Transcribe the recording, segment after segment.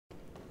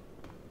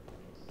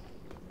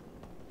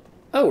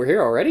Oh, we're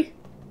here already?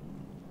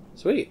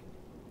 Sweet.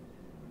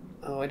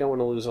 Oh, I don't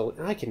want to lose all...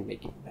 I can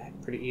make it back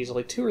pretty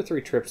easily. 2 or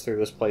 3 trips through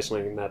this place, not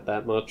even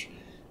that much.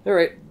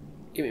 Alright,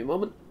 give me a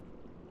moment.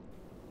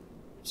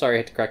 Sorry, I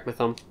had to crack my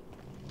thumb.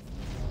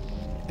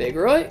 Big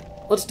Roy,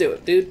 let's do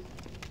it, dude.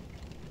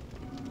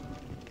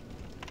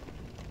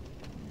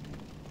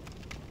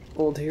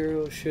 Old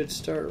hero should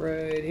start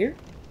right here.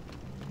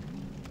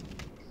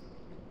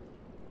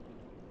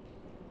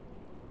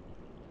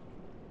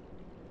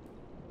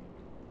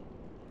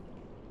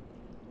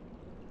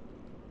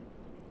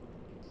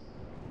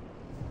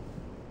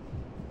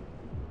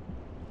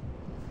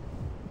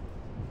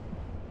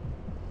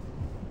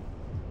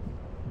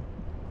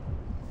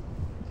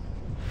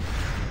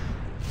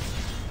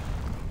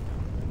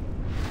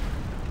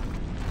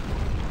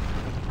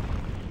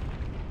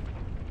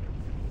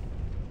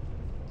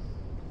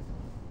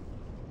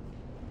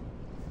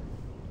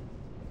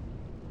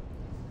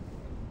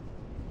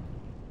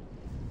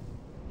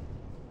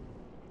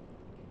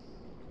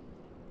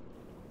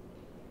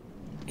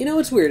 You know,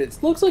 it's weird. It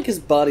looks like his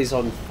body's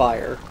on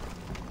fire.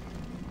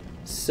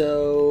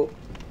 So...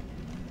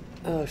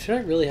 Oh, should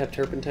I really have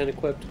Turpentine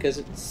equipped? Because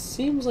it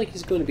seems like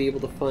he's going to be able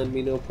to find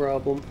me no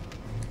problem.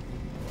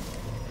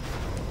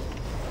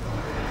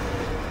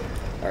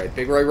 Alright,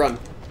 Big Roy, run.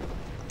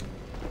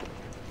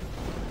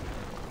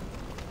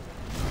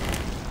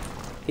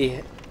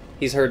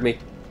 He's heard me.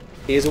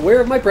 He is aware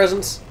of my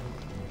presence.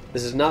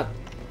 This is not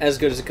as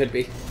good as it could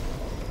be.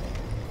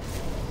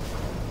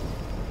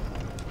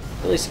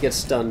 At least he gets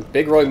stunned.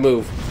 Big Roy,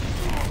 move.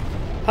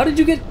 How did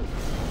you get...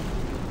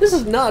 This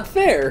is not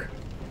fair.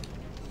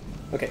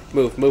 Okay,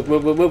 move, move,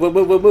 move, move, move, move,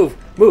 move, move,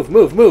 move,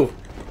 move, move.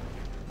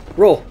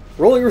 Roll.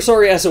 Roll your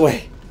sorry ass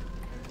away.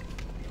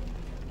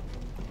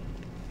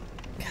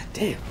 God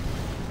damn.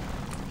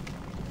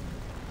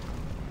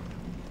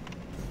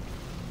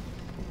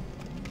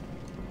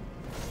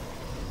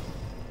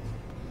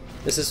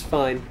 This is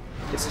fine.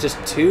 It's just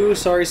 2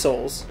 sorry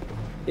souls.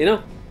 You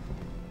know?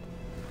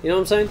 You know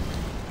what I'm saying?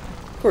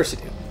 Of course you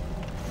do.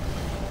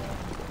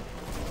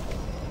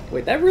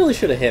 Wait, that really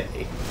should have hit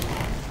me.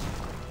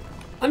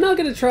 I'm not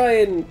gonna try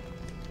and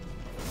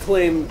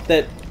claim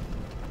that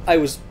I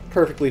was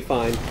perfectly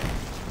fine.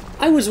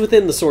 I was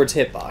within the sword's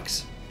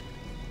hitbox.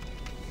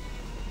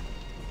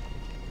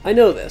 I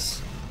know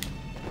this.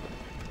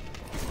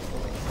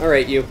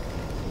 Alright, you.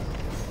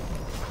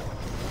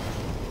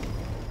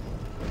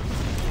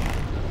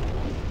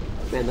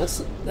 Man,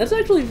 that's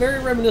actually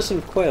very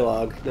reminiscent of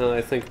Quelaag, now that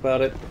I think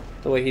about it.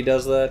 The way he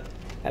does that.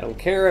 I don't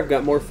care, I've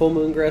got more full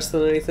moon grass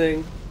than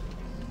anything.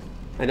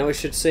 I know I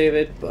should save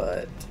it,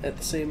 but at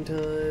the same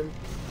time,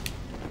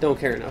 don't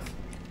care enough.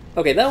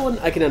 Okay, that one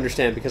I can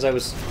understand because I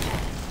was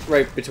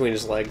right between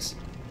his legs.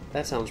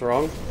 That sounds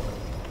wrong.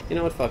 You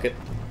know what, fuck it.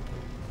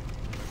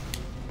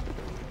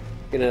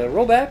 Gonna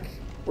roll back,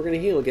 we're gonna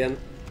heal again.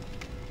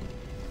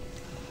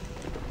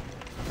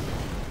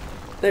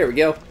 There we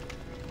go.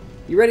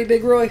 You ready,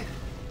 Big Roy?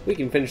 We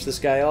can finish this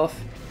guy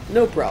off.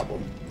 No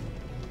problem.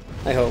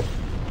 I hope.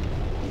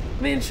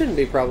 I mean, it shouldn't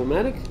be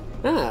problematic.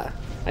 Ah,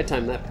 I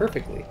timed that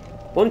perfectly.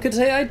 One could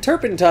say I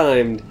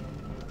turpentimed!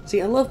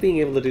 See, I love being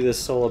able to do this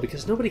solo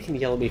because nobody can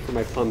yell at me for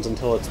my puns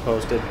until it's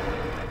posted.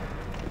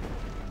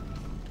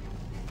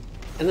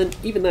 And then,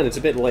 even then, it's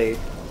a bit late.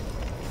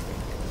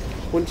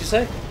 Wouldn't you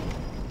say?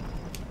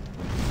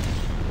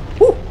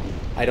 Whew!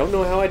 I don't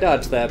know how I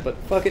dodged that, but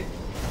fuck it.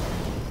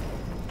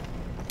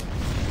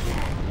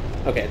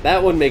 Okay,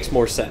 that one makes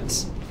more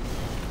sense.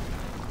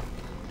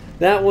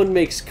 That one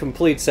makes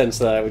complete sense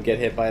that I would get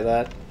hit by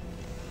that.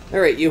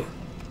 Alright, you.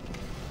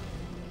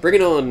 Bring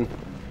it on.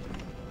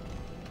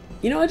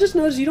 You know, I just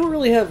noticed you don't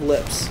really have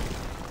lips.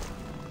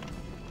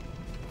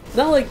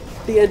 Not like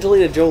the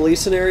Angelina Jolie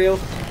scenario,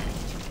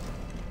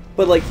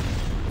 but like,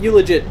 you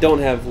legit don't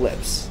have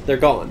lips. They're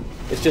gone.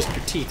 It's just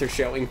your teeth are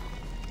showing.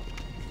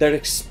 They're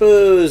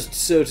exposed,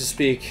 so to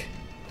speak.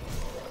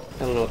 I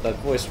don't know what that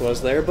voice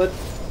was there, but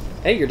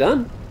hey, you're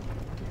done.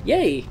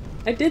 Yay!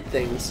 I did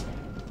things.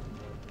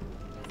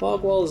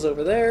 Fog wall is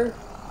over there.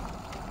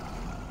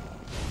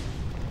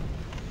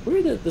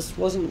 Weird that this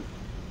wasn't...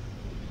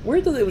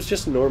 Weird that it was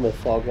just a normal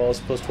fog wall as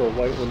opposed to a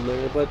white one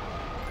there, but...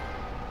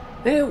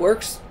 Hey, it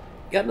works.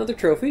 Got another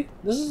trophy.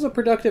 This is a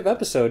productive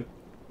episode.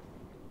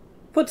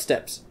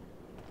 Footsteps.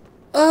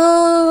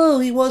 Oh,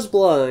 he was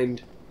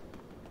blind.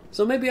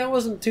 So maybe I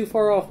wasn't too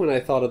far off when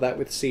I thought of that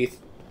with Seath.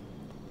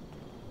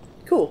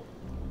 Cool.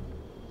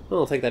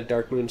 I'll take that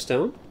Dark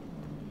Moonstone.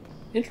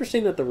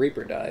 Interesting that the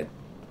Reaper died.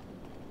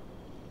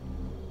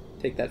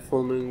 Take that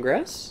Full Moon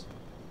Grass.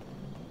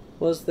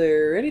 Was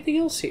there anything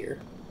else here?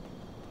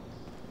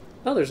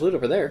 Oh, there's loot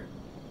over there.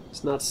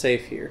 It's not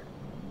safe here.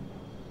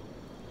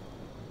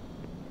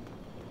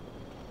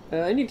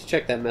 I need to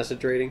check that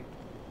message rating.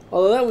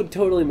 Although that would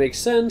totally make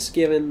sense,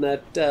 given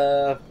that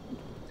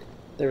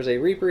there's a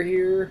Reaper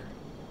here.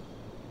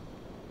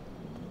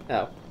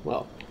 Oh,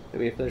 well. I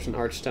mean, if there's an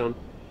Archstone.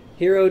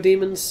 Hero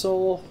Demon's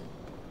Soul.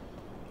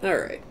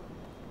 Alright.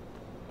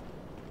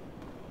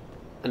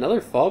 Another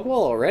fog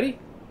wall already?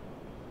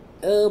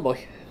 Oh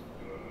boy.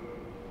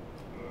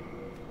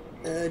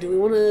 Do we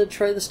want to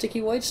try the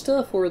sticky white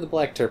stuff or the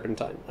black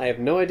turpentine? I have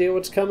no idea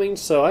what's coming,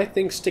 so I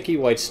think sticky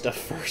white stuff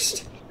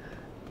first.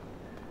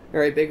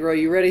 Alright, Big Roy,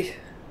 you ready?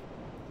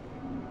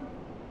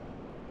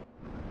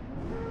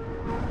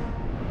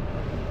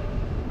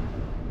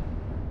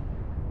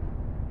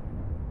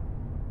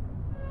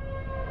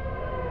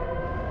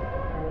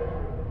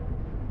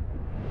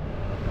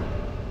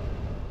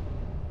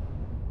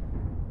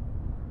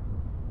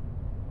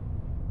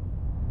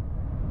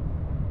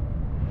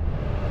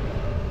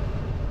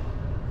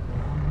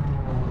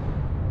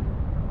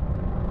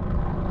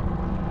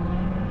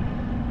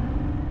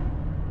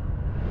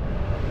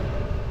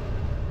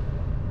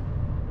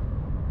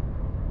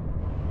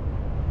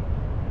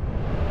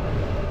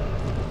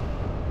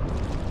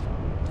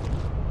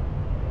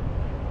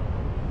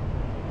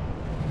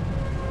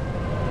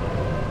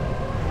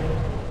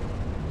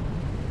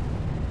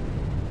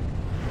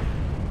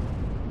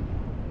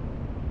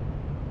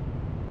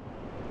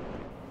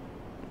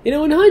 You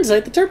know, in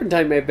hindsight, the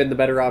turpentine may have been the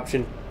better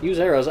option. Use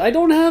arrows. I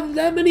don't have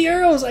that many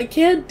arrows! I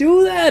can't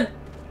do that!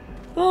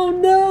 Oh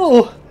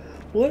no!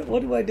 What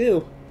do I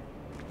do?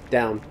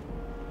 Down.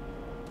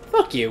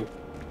 Fuck you!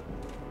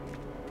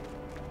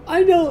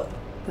 I know...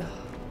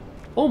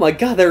 Oh my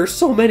god, there are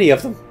so many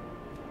of them!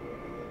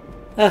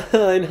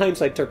 In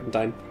hindsight,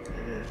 turpentine.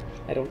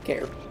 I don't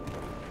care.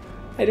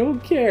 I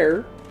don't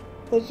care.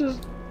 Let's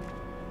just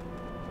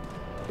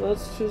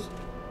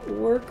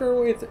work our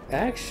way through.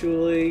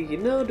 Actually, you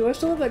know, do I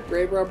still have that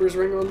grave robber's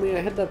ring on me? I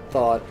had that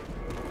thought.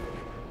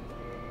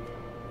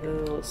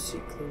 Let's see,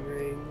 clean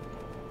ring.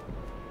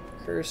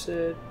 Curse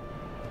it.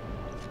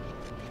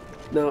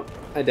 No,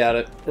 I doubt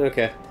it.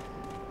 Okay.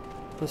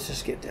 Let's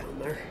just get down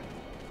there.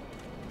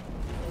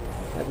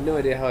 I have no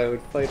idea how I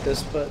would fight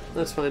this, but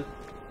that's fine.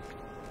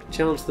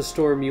 Challenge the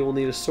storm, you will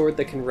need a sword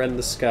that can rend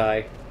the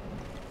sky.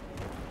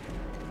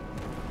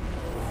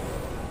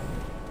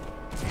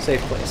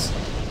 Safe place.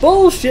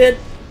 Bullshit!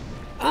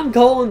 I'm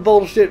calling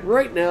bullshit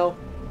right now.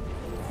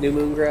 New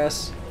moon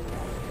grass.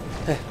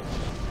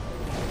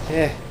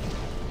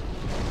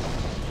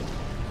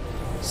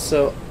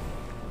 So,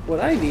 what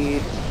I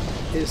need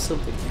is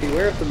something.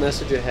 Beware of the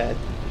message ahead.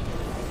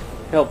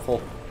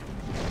 Helpful.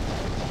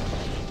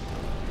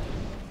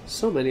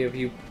 So many of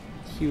you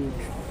huge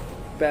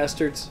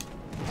bastards.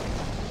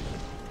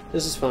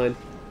 This is fine.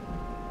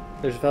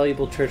 There's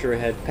valuable treasure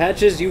ahead.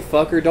 Patches, you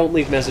fucker, don't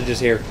leave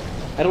messages here.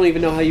 I don't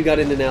even know how you got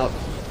in and out.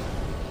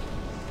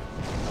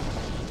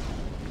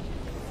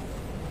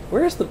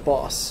 Where's the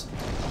boss?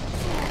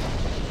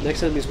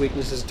 Next enemy's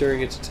weakness is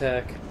during its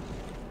attack.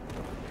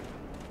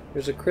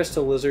 There's a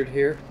crystal lizard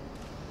here.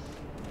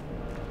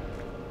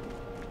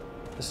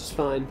 This is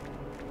fine.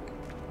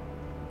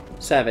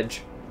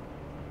 Savage.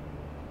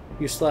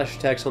 Use slash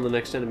attacks on the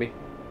next enemy.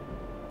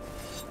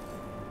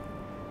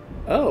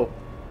 Oh!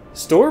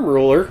 Storm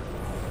Ruler!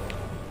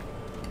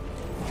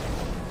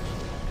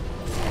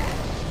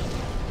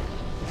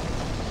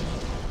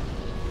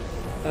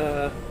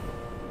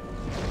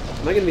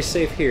 Am I gonna be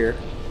safe here?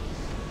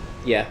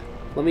 Yeah.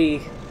 Let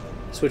me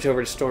switch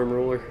over to Storm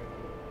Ruler.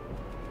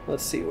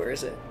 Let's see, where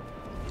is it?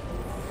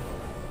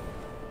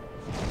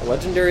 A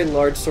legendary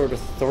large sword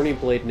with a thorny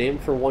blade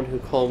named for one who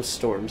calms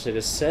storms. It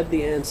is said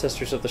the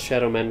ancestors of the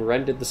Shadow Men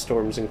rended the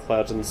storms and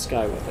clouds in the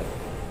sky with it.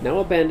 Now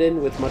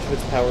abandoned, with much of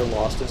its power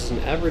lost, it is an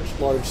average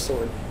large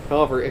sword.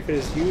 However, if it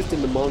is used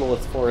in the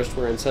monolith forest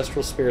where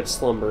ancestral spirits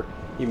slumber,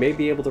 you may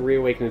be able to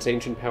reawaken its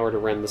ancient power to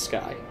rend the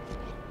sky.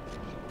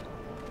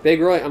 Big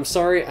Roy, I'm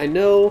sorry, I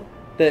know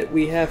that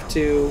we have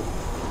to...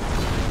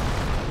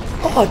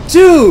 Oh,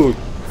 dude!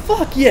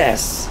 Fuck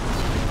yes!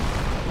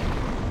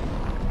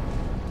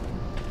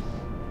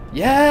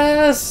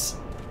 Yes!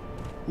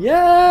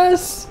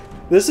 Yes!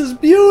 This is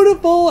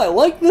beautiful! I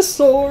like this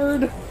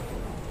sword!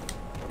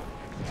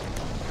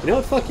 You know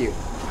what? Fuck you.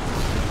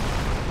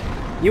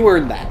 You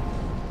earned that.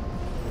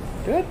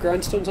 Do I have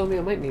grindstones on me?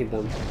 I might need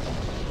them.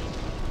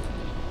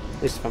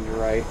 At least if I'm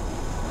right.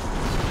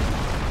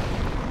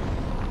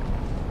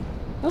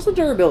 How's the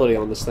durability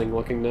on this thing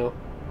looking now?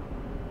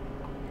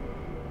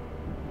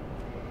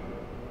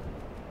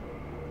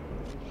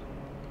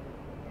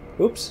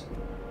 Oops.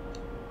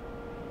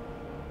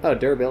 Oh,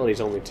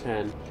 durability's only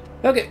 10.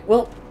 Okay,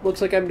 well,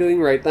 looks like I'm doing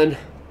right then.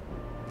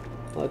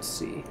 Let's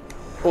see.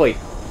 Oi.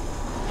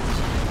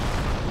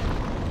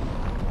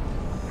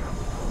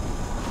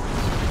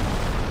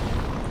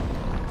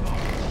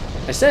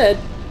 I said...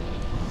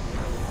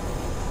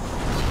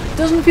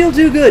 Doesn't feel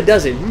too good,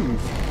 does it?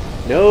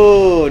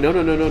 No, no,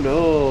 no, no, no,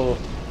 no.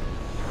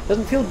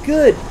 Doesn't feel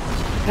good.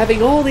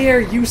 Having all the air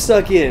you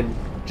suck in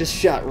just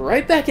shot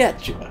right back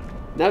at you.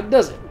 Now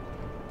does it?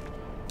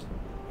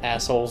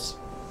 Assholes.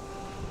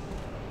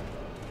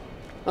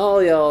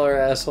 All y'all are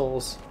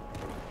assholes.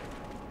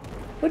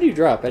 What do you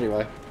drop,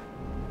 anyway?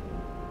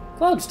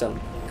 Cloudstone.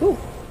 Cool.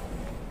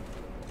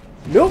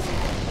 Nope.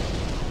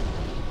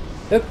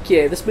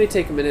 Okay, this may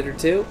take a minute or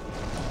two.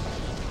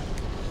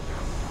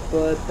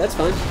 But that's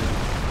fine.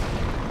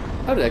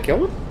 How did I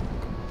kill him?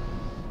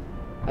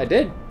 I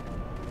did.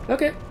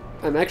 Okay.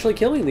 I'm actually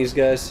killing these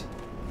guys.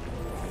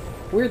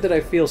 Weird that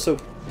I feel so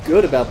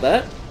good about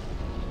that.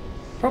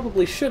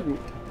 Probably shouldn't,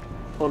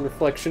 on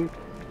reflection.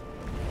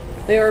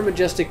 They are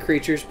majestic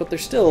creatures, but they're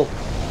still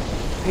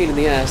a pain in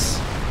the ass.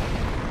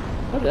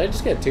 Oh, did I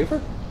just get a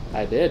twofer?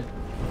 I did.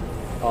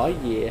 Oh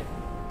yeah.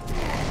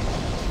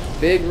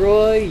 Big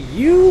Roy,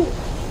 you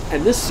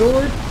and this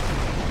sword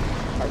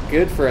are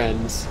good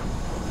friends.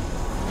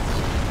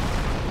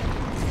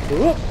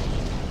 Whoop.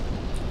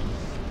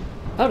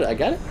 Oh, I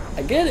got it?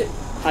 I get it!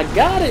 I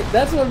got it!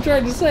 That's what I'm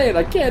trying to say, and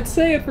I can't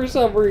say it for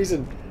some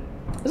reason.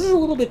 This is a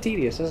little bit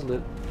tedious, isn't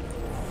it?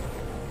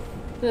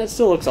 That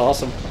still looks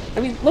awesome.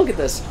 I mean, look at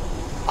this.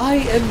 I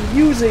am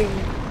using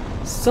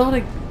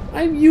sonic...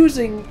 I'm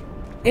using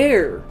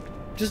air.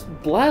 Just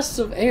blasts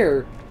of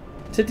air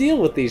to deal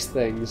with these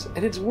things,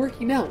 and it's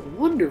working out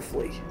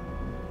wonderfully.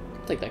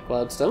 I'll take that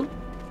cloudstone.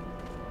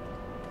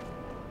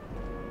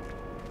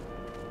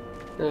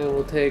 I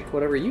will take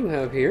whatever you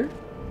have here.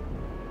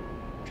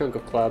 Chunk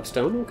of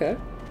cloudstone, okay.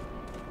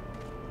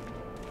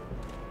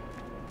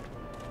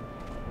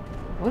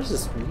 What is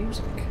this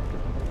music?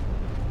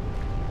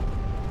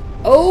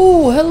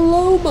 Oh,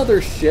 hello,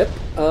 mothership.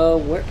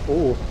 Where?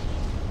 Oh.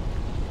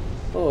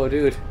 Oh,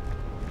 dude.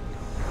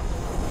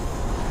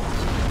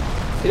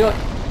 You know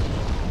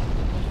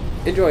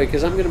what? Enjoy,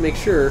 because I'm going to make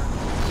sure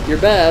your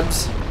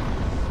babs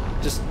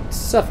just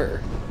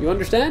suffer. You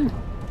understand?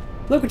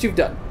 Look what you've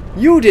done.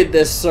 You did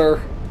this,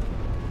 sir.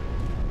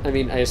 I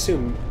mean, I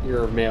assume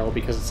you're a male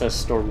because it says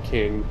Storm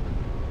King.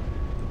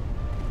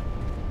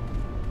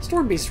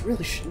 Storm Beast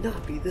really should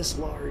not be this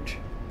large.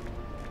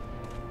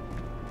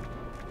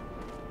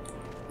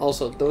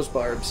 Also, those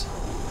barbs.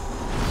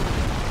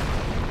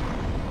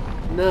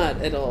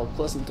 Not at all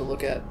pleasant to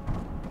look at.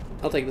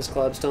 I'll take this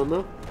cloudstone,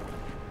 though.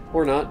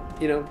 Or not.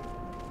 You know,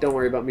 don't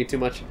worry about me too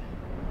much.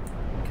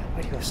 God,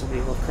 why do you have so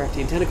many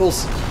Lovecraftian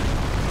tentacles?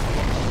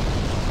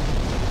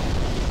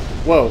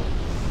 Whoa.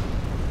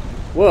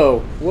 Whoa,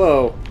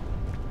 whoa.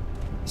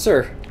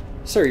 Sir.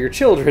 Sir, your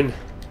children.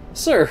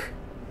 Sir.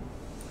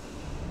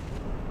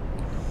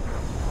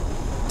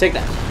 Take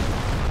that.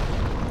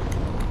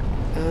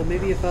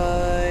 Maybe if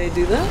I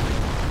do that?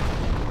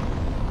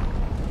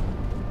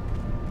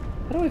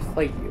 How do I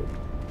fight you?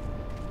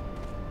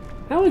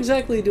 How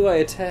exactly do I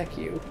attack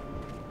you?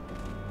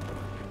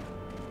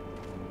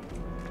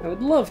 I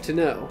would love to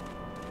know.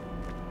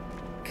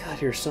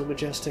 God, you're so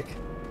majestic.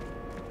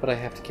 But I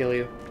have to kill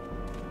you.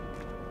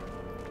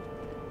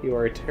 You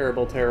are a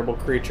terrible, terrible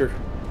creature.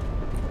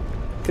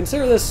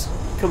 Consider this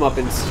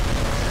comeuppance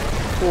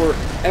for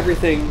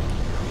everything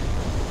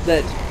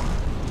that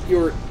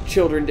your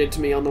children did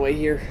to me on the way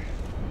here.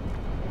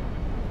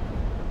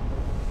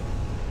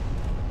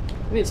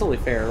 I mean, it's only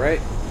fair, right?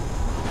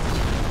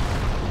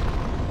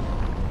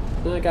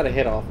 I got a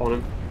hit off on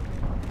him.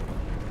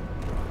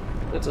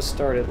 That's a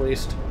start, at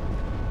least.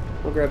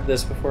 I'll grab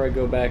this before I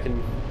go back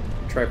and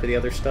try for the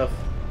other stuff.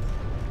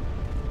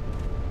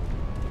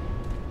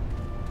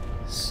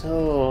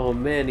 So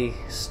many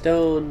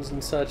stones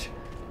and such.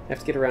 I have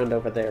to get around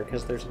over there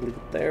because there's a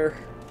loot there.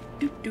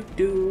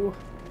 Doo-doo-doo.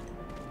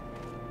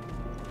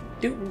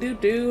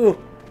 Doo-doo-doo.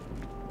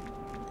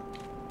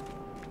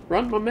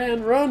 Run, my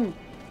man, run!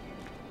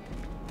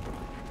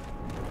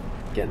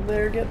 Getting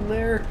there, getting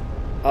there.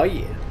 Oh,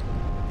 yeah.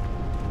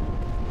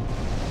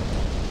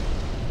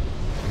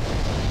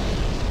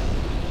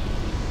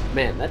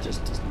 Man, that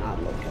just does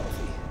not look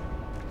healthy.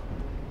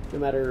 No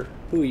matter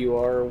who you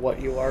are or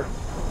what you are.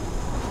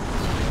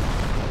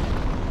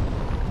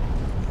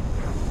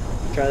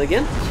 Try it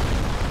again.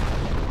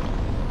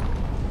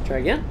 Try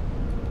again.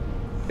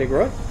 Big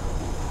Roy.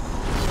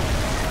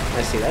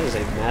 I see, that is a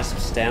massive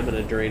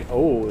stamina drain.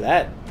 Oh,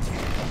 that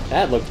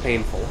looked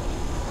painful.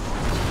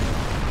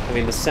 I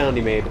mean, the sound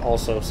he made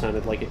also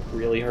sounded like it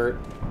really hurt.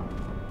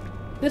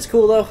 It's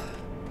cool, though.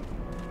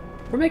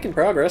 We're making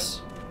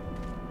progress.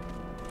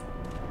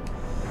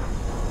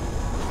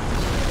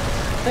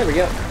 There we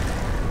go.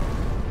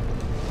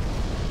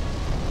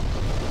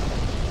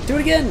 Do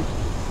it again!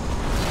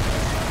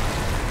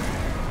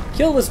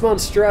 Kill this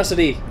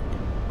monstrosity!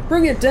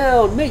 Bring it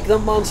down! Make the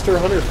Monster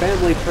Hunter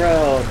family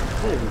proud!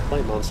 I didn't even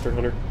play Monster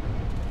Hunter.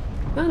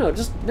 I don't know, it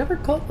just never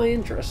caught my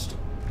interest.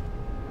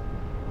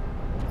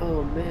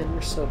 Oh man,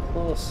 we're so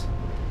close.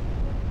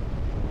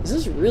 Is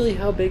this really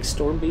how big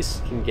storm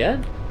beasts can get?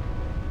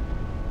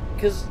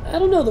 Because, I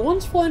don't know, the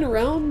ones flying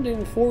around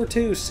in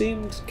 4.2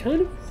 seemed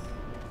kind of...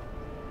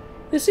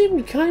 They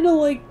seemed kind of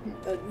like,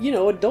 you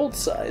know,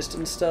 adult-sized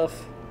and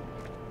stuff.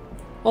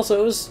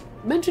 Also, it was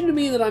mentioned to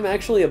me that I'm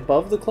actually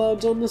above the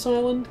clouds on this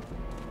island,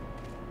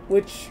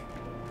 which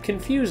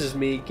confuses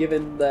me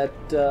given that,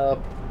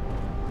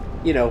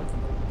 you know,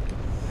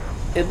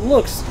 it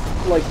looks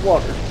like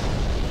water.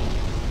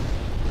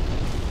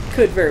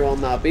 Could very well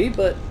not be,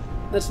 but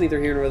that's neither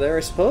here nor there,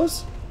 I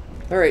suppose.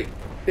 Alright,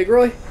 Big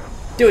Roy,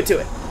 do it to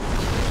it.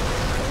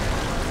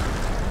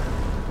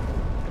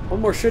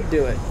 One more should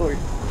do it. Or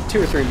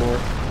 2 or 3 more.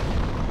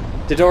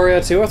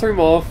 Dodoria, 2 or 3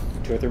 more.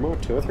 2 or 3 more,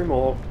 2 or 3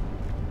 more.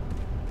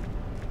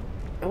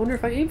 I wonder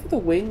if I aim for the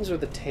wings or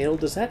the tail,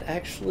 does that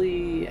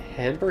actually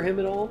hamper him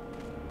at all?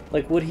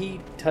 Like, would he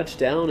touch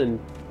down and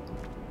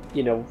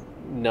you know,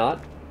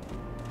 not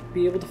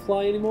be able to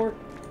fly anymore.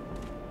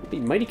 It'd be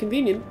mighty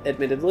convenient,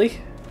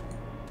 admittedly.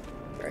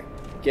 Alright,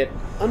 get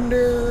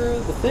under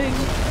the thing.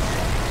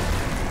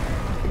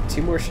 Okay,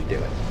 2 more should do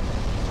it.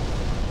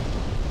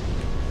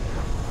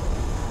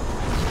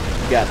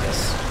 Got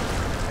this.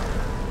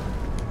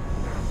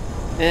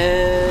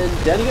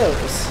 And down he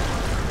goes.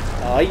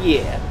 Oh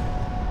yeah.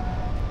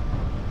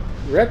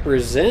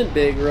 Represent,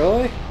 Big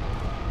Roy.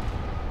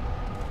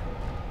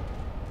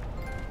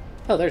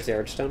 Oh, there's the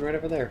archstone right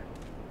over there.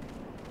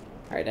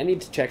 Alright, I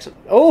need to check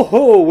something. Oh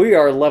ho! We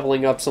are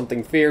leveling up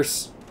something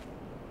fierce.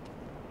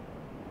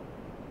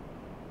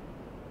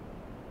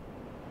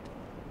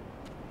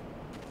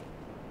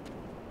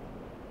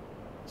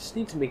 Just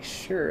need to make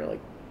sure,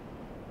 like,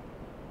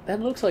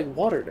 that looks like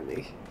water to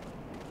me.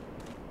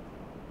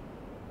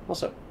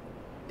 Also,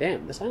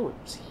 damn, this island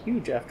is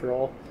huge after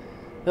all.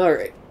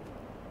 Alright.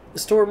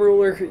 Storm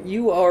Ruler,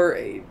 you are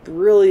a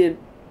brilliant,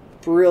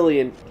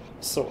 brilliant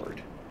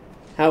sword.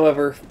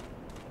 However,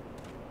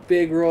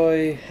 Big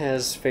Roy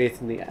has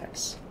faith in the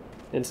axe.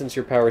 And since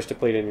your power's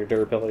depleted and your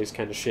durability is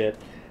kind of shit.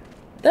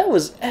 That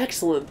was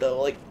excellent,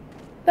 though. Like,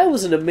 that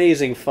was an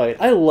amazing fight.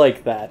 I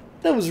like that.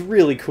 That was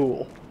really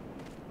cool.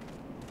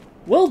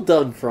 Well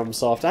done,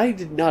 FromSoft. I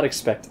did not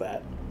expect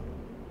that.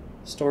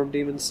 Storm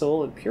Demon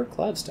Soul and Pure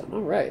Cloudstone.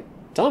 Alright.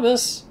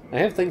 Thomas, I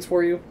have things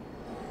for you.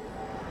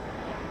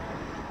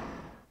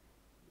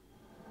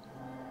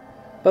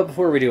 But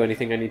before we do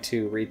anything, I need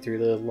to read through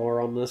the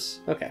lore on this.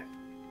 Okay.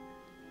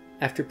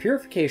 After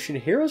purification,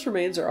 hero's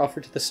remains are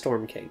offered to the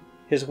Storm King.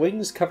 His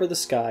wings cover the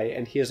sky,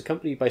 and he is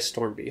accompanied by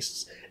storm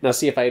beasts. Now,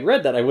 see, if I had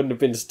read that, I wouldn't have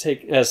been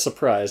as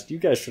surprised. You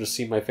guys should have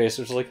seen my face.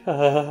 It was like,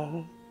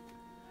 ah.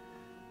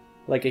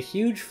 Like a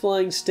huge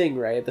flying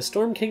stingray, the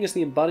Storm King is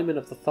the embodiment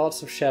of the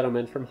thoughts of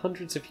Shadowmen from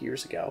hundreds of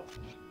years ago.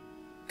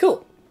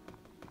 Cool.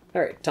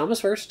 Alright, Thomas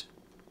first.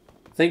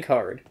 Think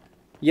hard.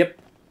 Yep.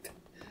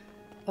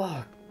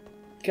 Oh,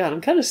 God,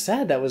 I'm kind of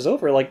sad that was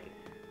over. Like,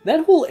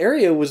 that whole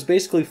area was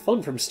basically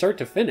fun from start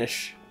to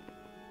finish.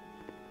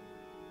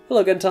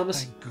 Hello again,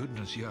 Thomas. Thank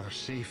goodness you are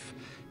safe.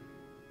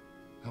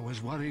 I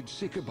was worried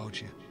sick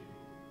about you.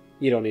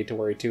 You don't need to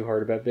worry too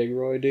hard about Big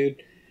Roy,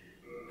 dude.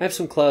 I have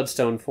some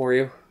Cloudstone for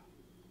you.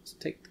 Let's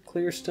take the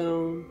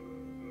Clearstone.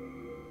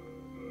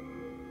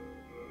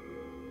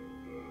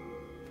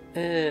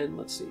 And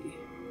let's see.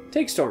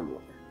 Take Storm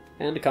Roller.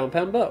 And a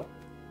Compound Bow.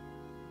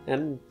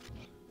 And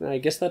I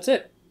guess that's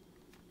it.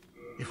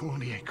 If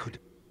only I could.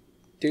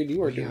 Dude,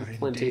 you are doing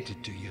plenty.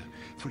 Indebted to you,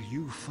 for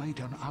you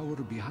fight on our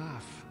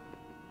behalf.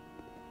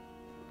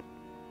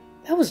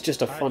 That was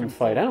just a fun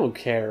fight. I don't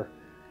care.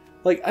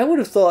 Like, I would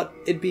have thought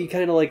it'd be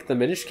kind of like the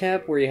Minish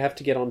Cap, where you have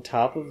to get on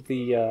top of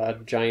the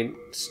giant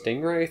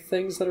stingray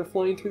things that are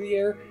flying through the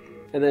air,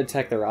 and then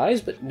attack their eyes,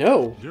 but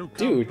no!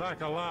 Dude,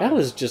 that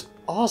was just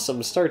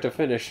awesome start to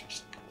finish.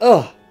 Just,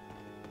 ugh!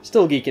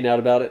 Still geeking out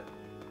about it.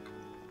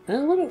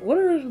 What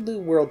are the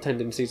world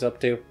tendencies up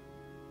to?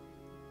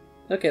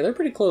 Okay, they're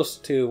pretty close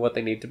to what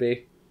they need to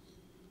be.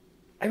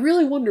 I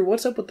really wonder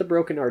what's up with the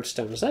Broken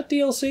Archstone. Is that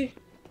DLC?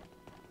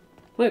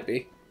 Might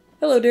be.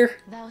 Hello, dear.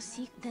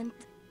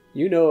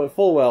 You know it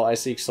full well I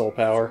seek soul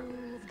power.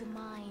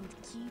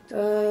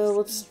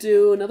 Let's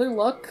do another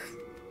luck,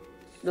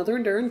 another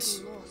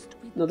endurance,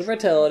 another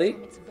vitality,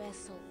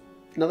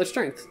 another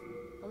strength,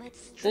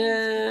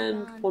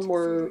 and one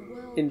more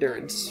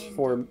endurance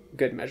for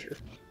good measure.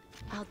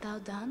 Art thou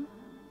done?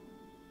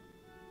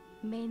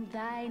 May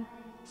thine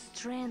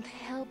strength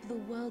help the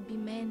world be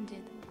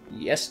mended.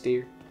 Yes,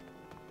 dear.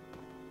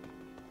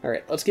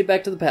 Alright, let's get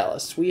back to the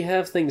palace. We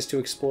have things to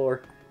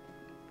explore.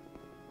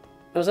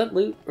 Oh, is that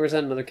loot? Or is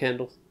that another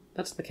candle?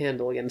 That's the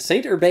candle again.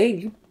 Saint Urbane,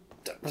 you...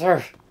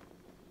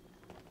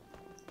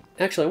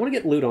 Actually, I want to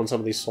get loot on some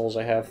of these souls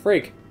I have.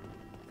 Frake,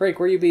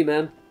 where you be,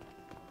 man?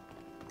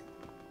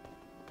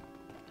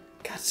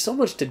 God, so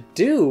much to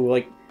do!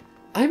 Like,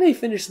 I may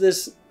finish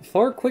this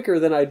far quicker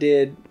than I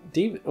did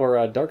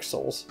Dark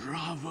Souls.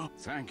 Bravo!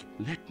 Thank you.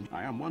 Let me.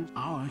 I am one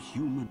hour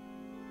human.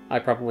 I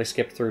probably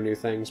skipped through new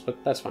things,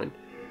 but that's fine.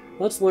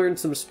 Let's learn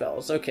some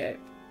spells. Okay.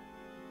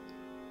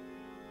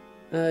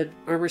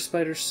 Armor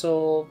Spider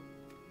Soul,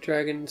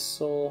 Dragon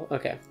Soul.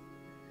 Okay.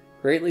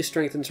 Greatly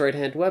strengthens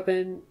right-hand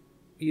weapon.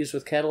 Used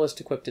with Catalyst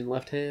equipped in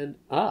left hand.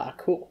 Ah,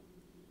 cool.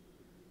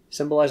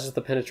 Symbolizes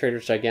the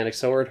Penetrator's gigantic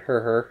sword.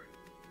 Her.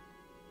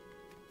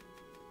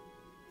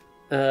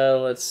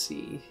 Let's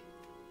see.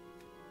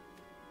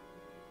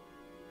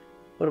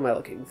 What am I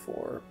looking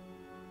for?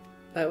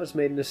 That was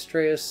made in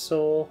Astrea's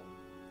soul.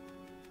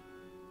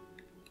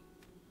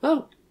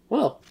 Oh,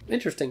 well,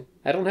 interesting.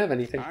 I don't have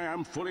anything. I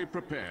am fully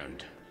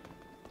prepared.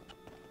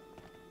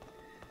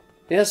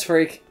 Yes,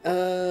 Freak.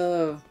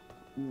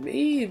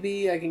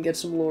 Maybe I can get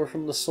some lore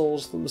from the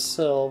souls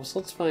themselves.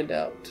 Let's find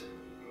out.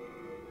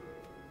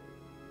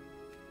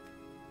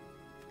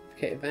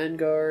 Okay,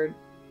 Vanguard.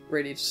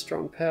 Radiates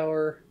strong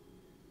power.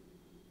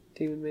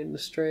 Demon Maiden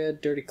Astrea.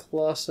 Dirty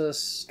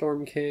Colossus.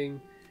 Storm King.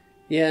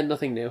 Yeah,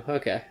 nothing new.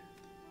 Okay.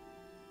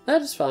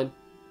 That is fine.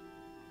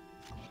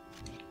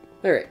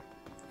 Alright.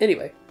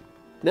 Anyway.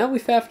 Now we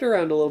faffed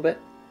around a little bit.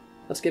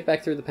 Let's get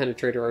back through the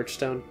Penetrator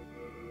Archstone.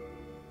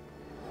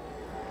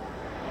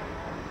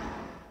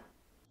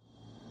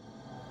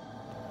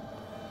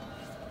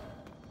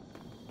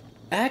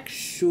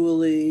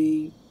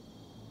 Actually...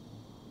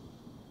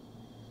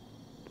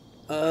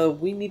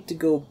 we need to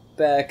go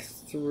back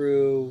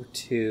through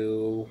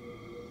to...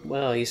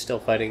 Well, he's still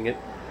fighting it.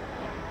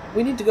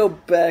 We need to go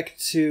back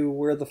to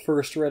where the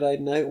first Red-Eyed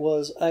Knight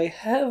was. I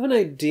have an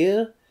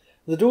idea.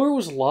 The door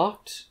was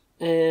locked,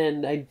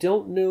 and I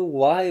don't know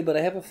why, but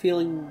I have a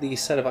feeling the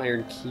set of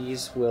iron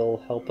keys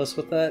will help us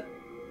with that.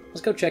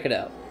 Let's go check it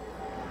out.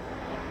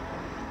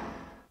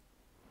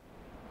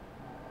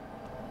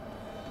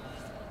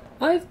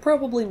 I've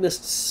probably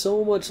missed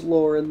so much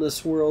lore in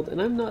this world, and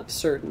I'm not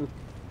certain.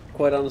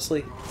 Quite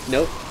honestly.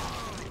 Nope.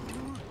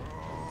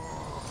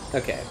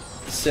 Okay,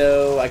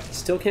 so I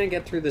still can't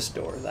get through this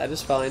door. That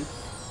is fine.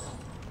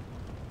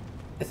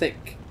 I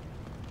think.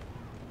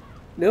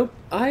 Nope,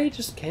 I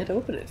just can't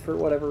open it for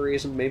whatever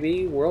reason.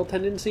 Maybe world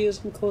tendency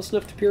isn't close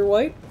enough to pure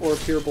white? Or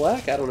pure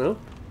black? I don't know.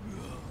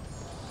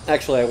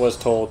 Actually, I was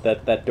told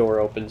that that door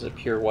opens at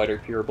pure white or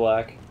pure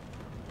black.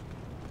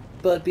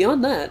 But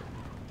beyond that,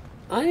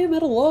 I am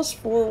at a loss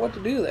for what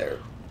to do there.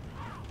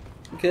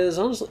 Because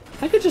honestly,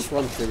 I could just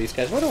run through these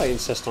guys. Why do I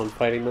insist on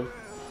fighting them?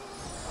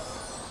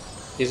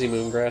 Easy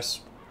Moongrass.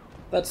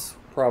 That's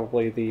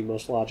probably the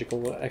most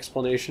logical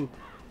explanation.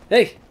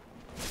 Hey!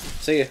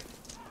 See ya.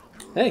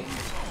 Hey!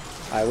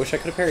 I wish I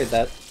could have parried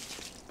that.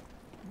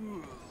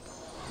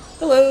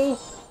 Hello!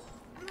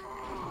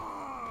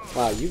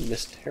 Wow, you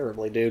missed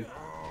terribly, dude.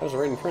 I was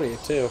right in front of you,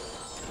 too.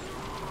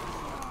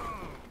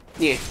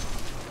 Yeah.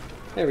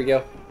 There we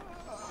go.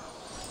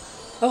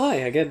 Oh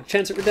hi, I get a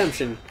chance at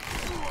redemption.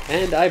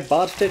 And I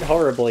botched it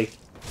horribly.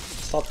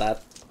 Stop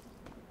that.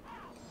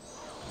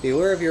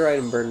 Beware of your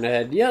item burden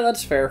ahead. Yeah,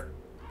 that's fair.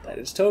 That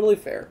is totally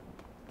fair.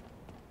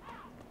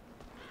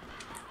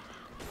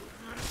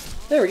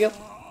 There we go.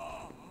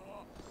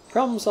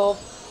 Problem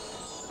solved.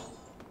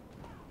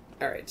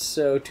 Alright,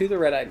 so to the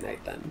Red-Eyed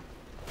Knight then.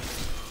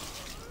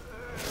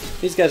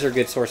 These guys are a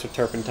good source of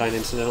turpentine,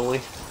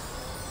 incidentally.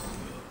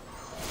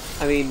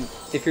 I mean,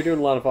 if you're doing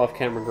a lot of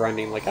off-camera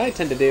grinding like I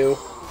tend to do,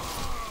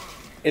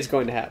 it's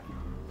going to happen.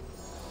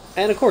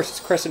 And of course,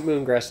 it's Crescent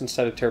Moongrass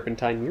instead of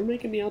turpentine. You're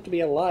making me out to be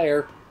a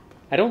liar.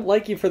 I don't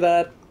like you for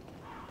that.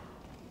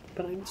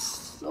 But I'm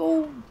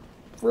so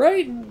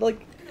frightened.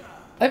 Like,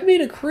 I've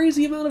made a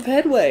crazy amount of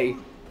headway.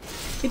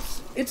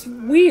 It's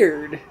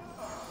weird.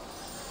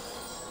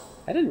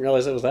 I didn't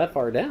realize it was that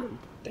far down.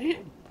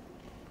 Damn.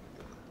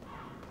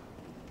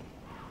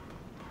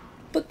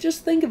 But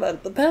just think about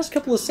it. The past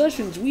couple of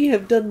sessions, we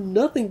have done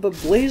nothing but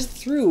blaze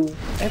through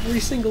every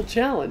single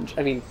challenge.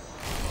 I mean,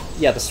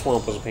 yeah, the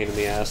swamp was a pain in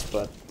the ass,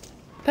 but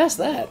past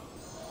that,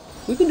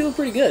 we've been doing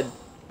pretty good.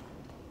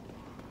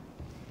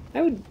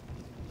 I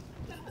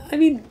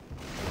mean,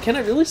 can I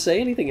really say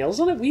anything else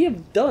on it? We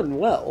have done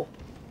well.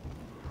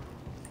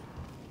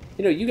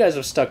 You know, you guys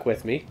have stuck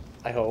with me,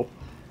 I hope.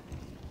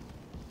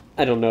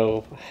 I don't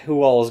know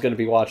who all is going to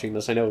be watching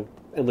this. I know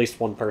at least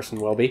one person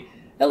will be.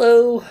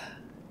 Hello!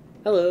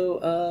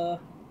 Hello,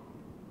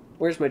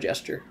 where's my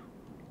gesture?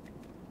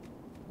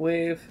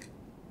 Wave.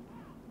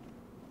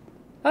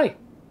 Hi!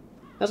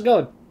 How's it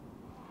going?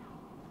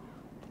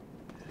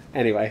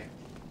 Anyway.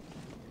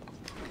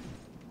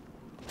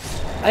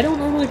 I don't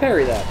normally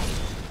parry that.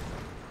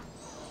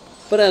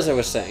 But as I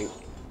was saying,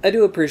 I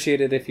do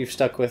appreciate it if you've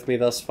stuck with me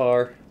thus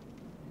far.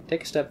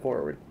 Take a step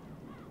forward.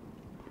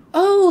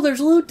 Oh, there's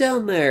loot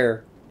down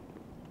there!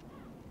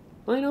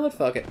 I know what,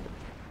 fuck it.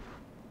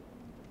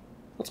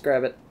 Let's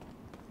grab it.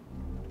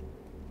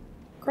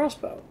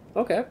 Crossbow.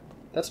 Okay,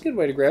 that's a good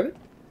way to grab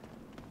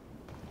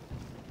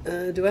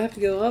it. Do I have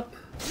to go up?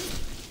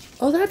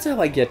 Oh, that's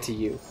how I get to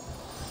you.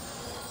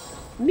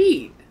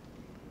 Neat.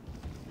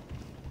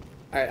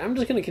 Alright, I'm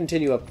just going to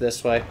continue up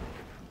this way.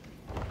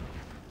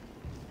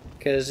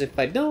 Because if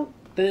I don't,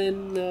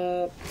 then,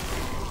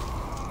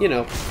 you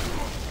know.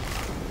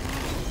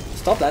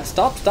 Stop that.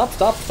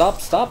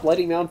 Stop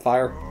lighting me on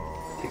fire.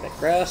 Take that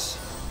grass.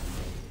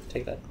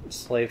 Take that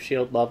slave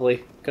shield.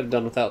 Lovely. Could have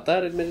done without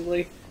that,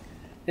 admittedly.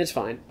 It's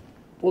fine.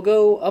 We'll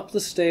go up the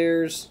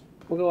stairs.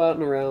 We'll go out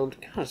and around.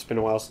 God, it's been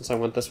a while since I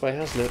went this way,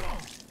 hasn't it?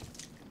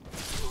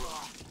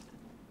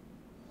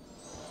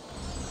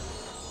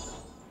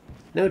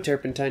 No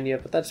turpentine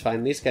yet, but that's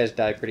fine. These guys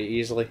die pretty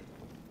easily.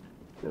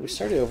 Now we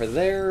started over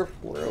there.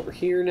 We're over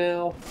here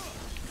now.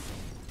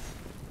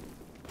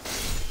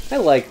 I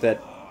like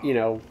that, you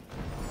know,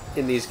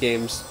 in these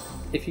games,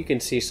 if you can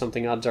see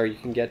something, odds are you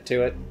can get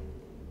to it.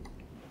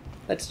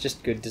 That's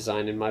just good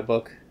design in my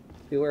book.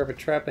 Beware of a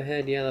trap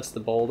ahead. Yeah, that's the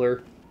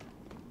boulder.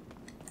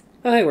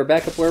 Oh, hey, we're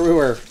back up where we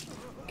were.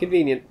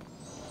 Convenient.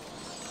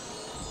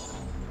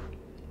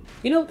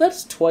 You know,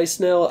 that's twice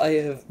now I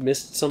have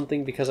missed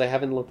something because I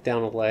haven't looked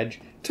down a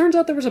ledge. Turns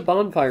out there was a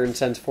bonfire in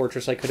Sense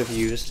Fortress I could have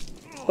used.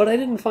 But I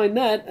didn't find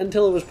that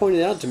until it was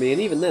pointed out to me,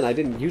 and even then I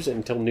didn't use it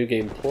until New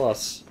Game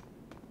Plus.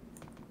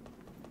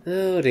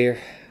 Oh dear.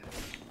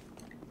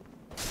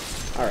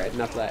 Alright,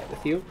 enough of that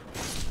with you.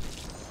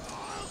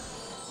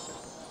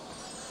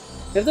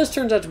 If this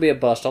turns out to be a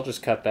bust, I'll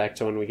just cut back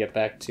to when we get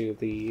back to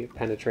the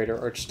Penetrator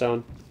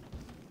Archstone.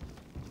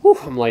 Whew,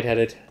 I'm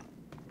lightheaded.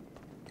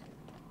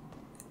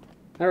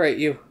 Alright,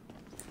 you.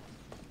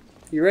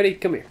 You ready?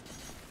 Come here.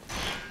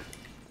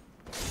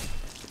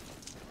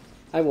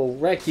 I will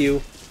wreck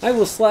you. I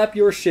will slap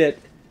your shit.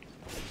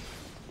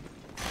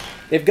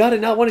 If God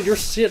had not wanted your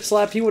shit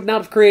slapped, he would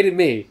not have created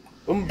me.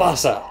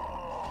 Umbasa.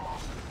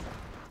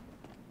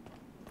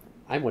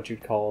 I'm what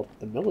you'd call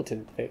the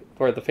militant,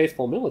 or the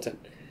faithful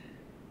militant.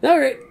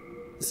 Alright.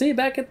 See you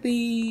back at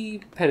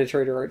the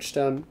Penetrator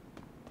Archstone.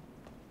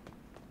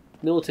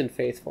 Militant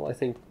Faithful, I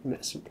think.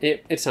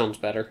 It sounds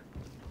better.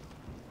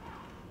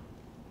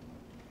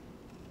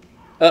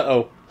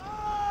 Uh-oh.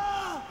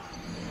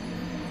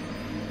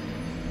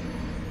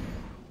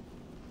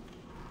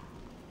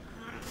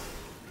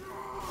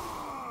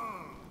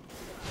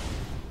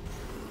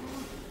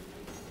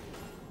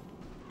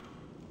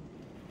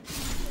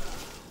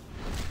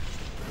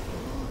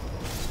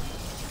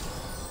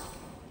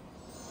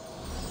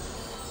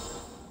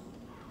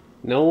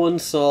 No one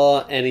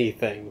saw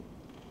anything.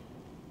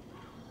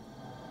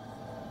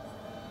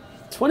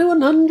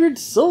 2,100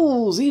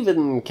 souls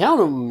even,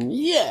 count 'em,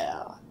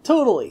 yeah,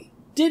 totally.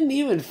 Didn't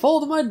even fall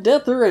to my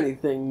death or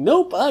anything.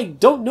 Nope, I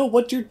don't know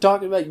what you're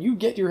talking about. You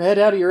get your head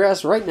out of your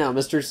ass right now,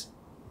 misters.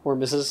 Or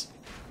missus.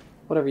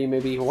 Whatever you may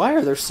be. Why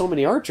are there so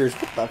many archers?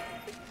 What the...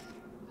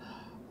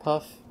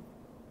 Puff.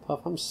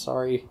 Puff, I'm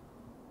sorry.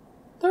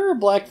 There are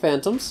black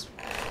phantoms.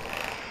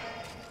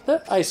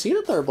 I see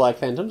that there are black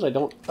phantoms. I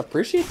don't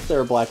appreciate that there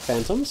are black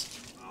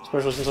phantoms.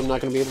 Especially since I'm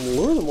not going to be able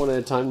to lure them one at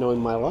a time knowing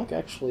my luck.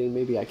 Actually,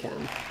 maybe I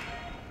can.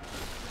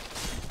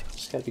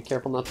 Just gotta be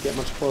careful not to get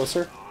much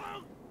closer.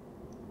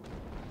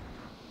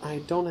 I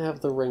don't have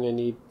the ring I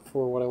need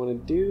for what I want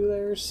to do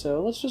there,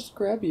 so let's just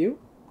grab you.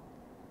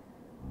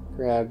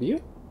 Grab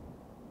you.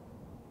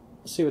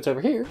 Let's see what's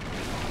over here.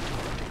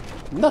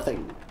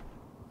 Nothing.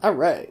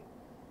 Alright.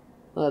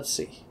 Let's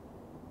see.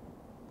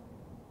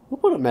 We'll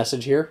put a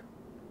message here.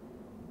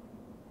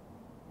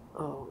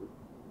 Oh,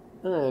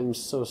 I'm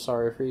so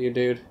sorry for you,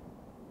 dude.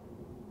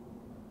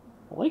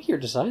 I like your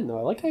design, though.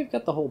 I like how you've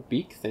got the whole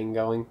beak thing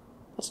going.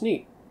 That's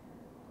neat.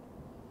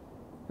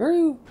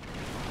 Very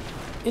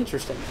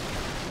interesting.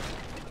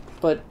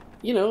 But,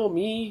 you know,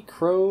 me,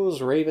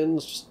 crows,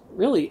 ravens, just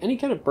really any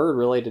kind of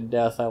bird-related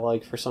death I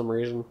like for some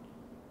reason.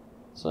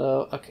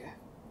 So, okay.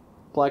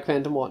 Black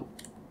Phantom 1.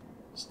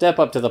 Step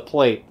up to the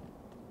plate.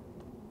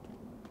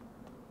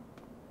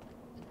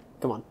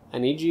 Come on. I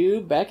need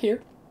you back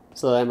here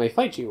so that I may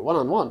fight you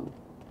one-on-one.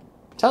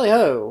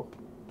 Tally-ho!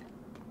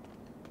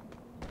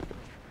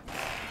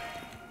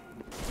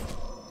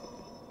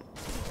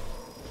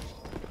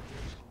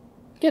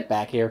 Get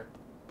back here.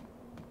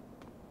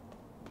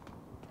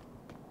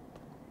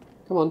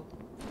 Come on.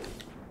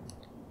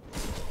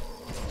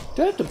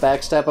 Do I have to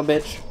backstab a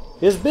bitch?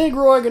 Is Big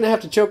Roy gonna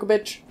have to choke a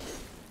bitch?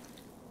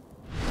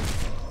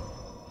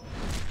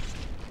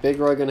 Big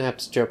Roy gonna have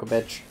to choke a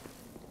bitch.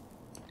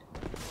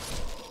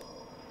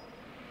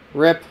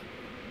 Rip.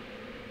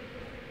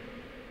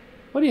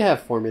 What do you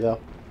have for me, though?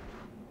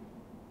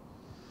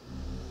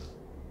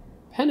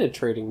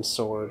 Penetrating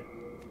sword.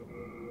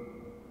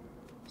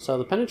 So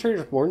the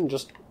penetrator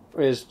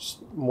is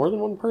just more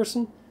than one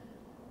person?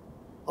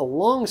 A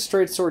long,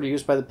 straight sword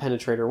used by the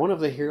penetrator, one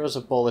of the heroes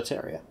of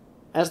Boletaria.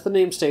 As the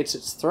name states,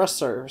 its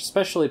thrusts are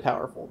especially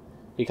powerful.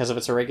 Because of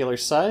its irregular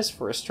size,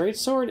 for a straight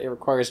sword, it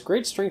requires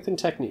great strength and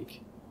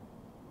technique.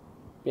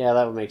 Yeah,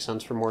 that would make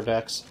sense for more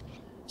decks.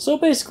 So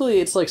basically,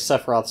 it's like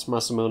Sephiroth's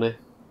Masamune.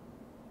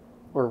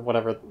 Or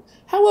whatever.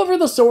 However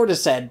the sword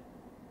is said.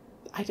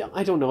 I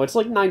don't know, it's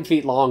like 9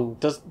 feet long.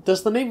 Does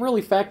the name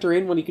really factor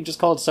in when you can just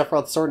call it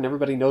Sephiroth's sword and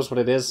everybody knows what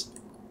it is?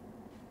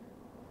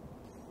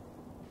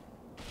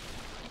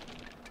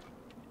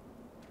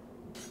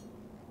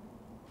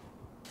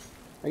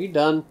 Are you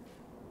done?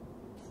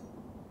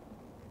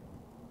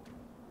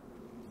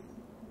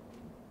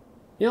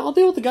 Yeah, I'll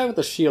deal with the guy with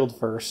the shield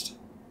first.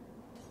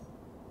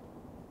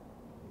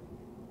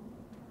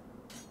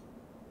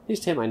 At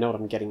least him, I know what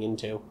I'm getting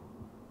into.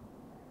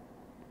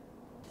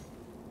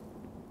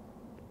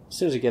 As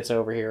soon as he gets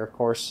over here, of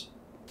course.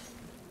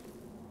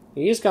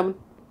 He's coming.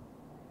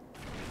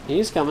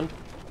 He's coming.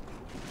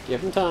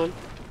 Give him time.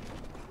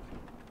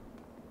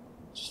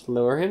 Just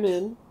lure him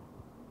in.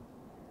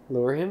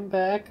 Lure him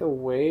back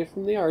away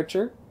from the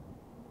archer.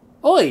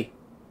 Oi!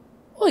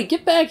 Oi,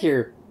 get back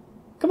here!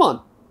 Come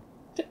on!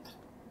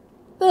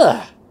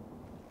 Ugh!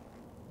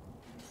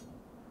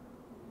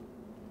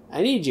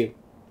 I need you.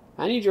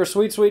 I need your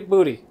sweet, sweet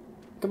booty.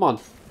 Come on.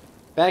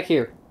 Back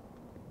here.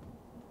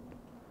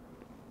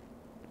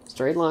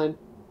 Straight line.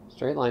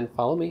 Straight line.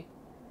 Follow me.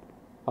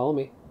 Follow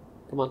me.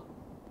 Come on.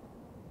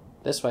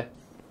 This way.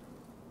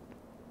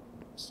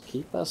 Just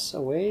keep us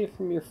away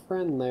from your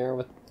friend there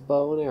with the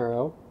bow and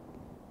arrow.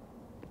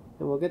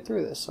 And we'll get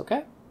through this,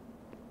 okay?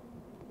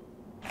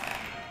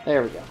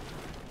 There we go.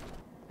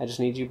 I just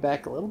need you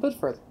back a little bit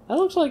further. That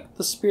looks like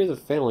the spear the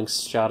phalanx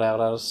shot out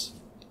at us.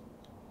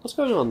 What's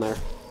going on there?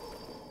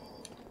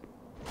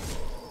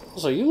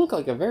 Also, you look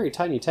like a very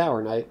tiny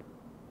tower knight.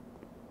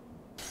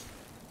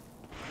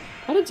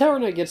 How did Tower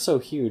Knight get so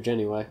huge,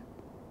 anyway?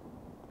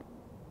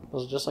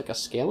 Was it just like a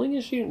scaling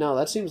issue? No,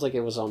 that seems like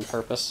it was on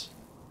purpose.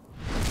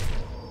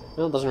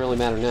 Well, it doesn't really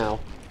matter now.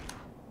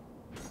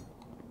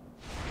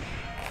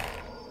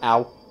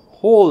 Ow.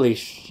 Holy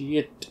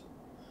shit.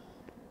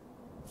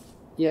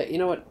 Yeah, you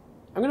know what?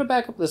 I'm gonna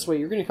back up this way.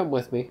 You're gonna come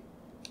with me.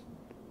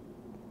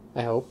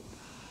 I hope.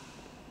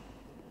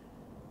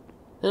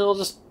 And I'll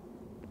just,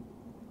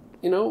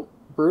 you know,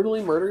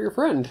 brutally murder your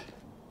friend.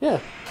 Yeah.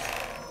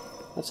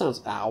 That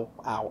sounds... Ow,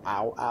 ow,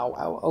 ow, ow,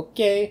 ow.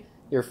 Okay.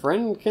 Your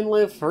friend can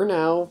live for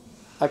now.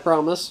 I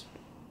promise.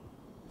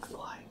 I'm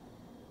lying.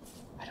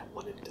 I don't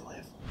want him to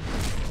live.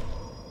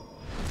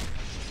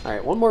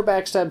 Alright, one more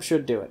backstab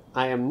should do it.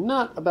 I am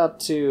not about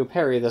to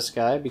parry this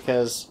guy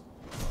because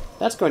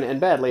that's going to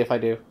end badly if I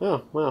do.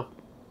 Oh, wow.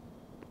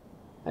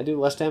 I do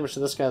less damage to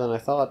this guy than I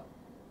thought.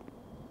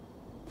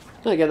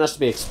 And again, that's to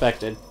be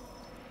expected.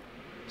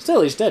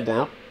 Still, he's dead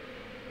now.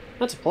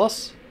 That's a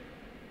plus.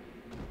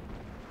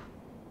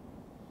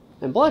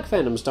 And Black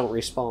Phantoms don't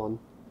respawn.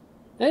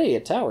 Hey, a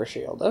tower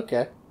shield.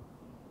 Okay.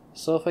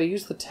 So if I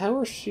use the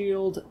tower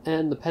shield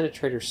and the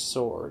penetrator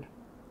sword...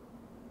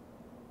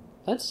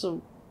 That's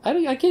a... I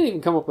can't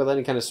even come up with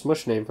any kind of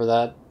smush name for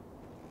that.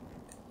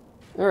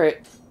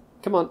 Alright.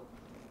 Come on.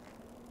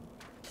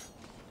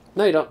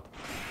 No, you don't.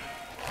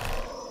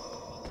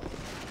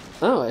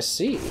 Oh, I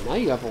see. Now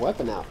you have a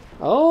weapon out.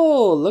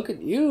 Oh, look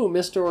at you,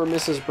 Mr. or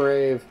Mrs.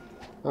 Brave.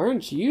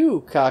 Aren't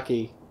you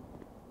cocky?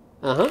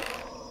 Uh-huh.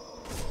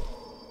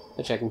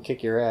 Bet I can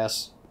kick your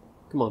ass.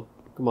 Come on.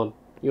 Come on.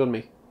 You and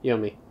me. You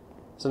and me.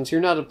 Since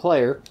you're not a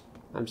player,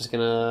 I'm just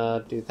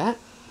gonna do that.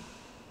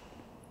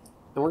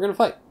 And we're gonna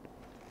fight.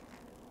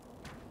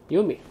 You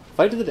and me.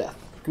 Fight to the death.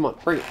 Come on.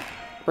 Bring it.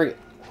 Bring it.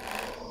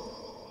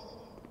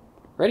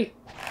 Ready?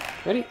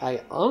 Ready?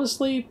 I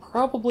honestly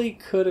probably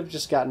could have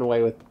just gotten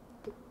away with,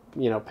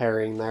 you know,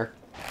 parrying there.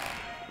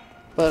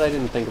 But I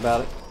didn't think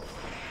about it.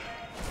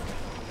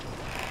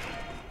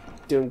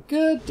 Doing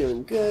good,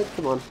 doing good.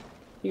 Come on.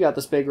 You got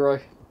this, Big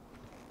Roy.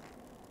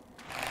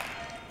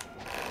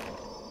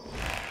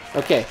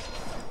 Okay.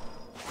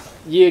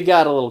 You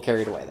got a little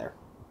carried away there.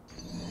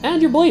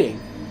 And you're bleeding.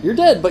 You're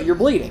dead, but you're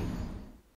bleeding.